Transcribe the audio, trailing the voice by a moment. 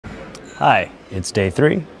Hi, it's day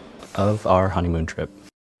 3 of our honeymoon trip.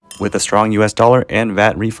 With a strong US dollar and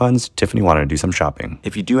VAT refunds, Tiffany wanted to do some shopping.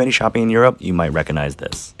 If you do any shopping in Europe, you might recognize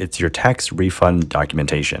this. It's your tax refund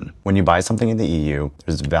documentation. When you buy something in the EU,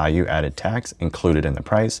 there's value added tax included in the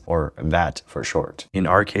price, or VAT for short. In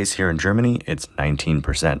our case here in Germany, it's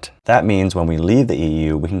 19%. That means when we leave the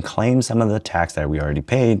EU, we can claim some of the tax that we already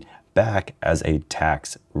paid back as a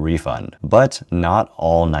tax refund, but not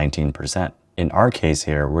all 19%. In our case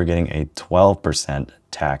here, we're getting a 12%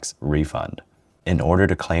 tax refund. In order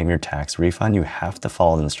to claim your tax refund, you have to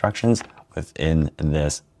follow the instructions within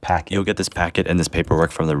this packet. You'll get this packet and this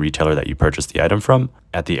paperwork from the retailer that you purchased the item from.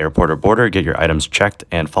 At the airport or border, get your items checked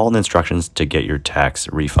and follow the instructions to get your tax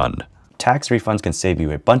refund. Tax refunds can save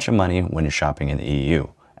you a bunch of money when you're shopping in the EU.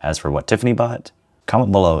 As for what Tiffany bought,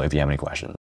 comment below if you have any questions.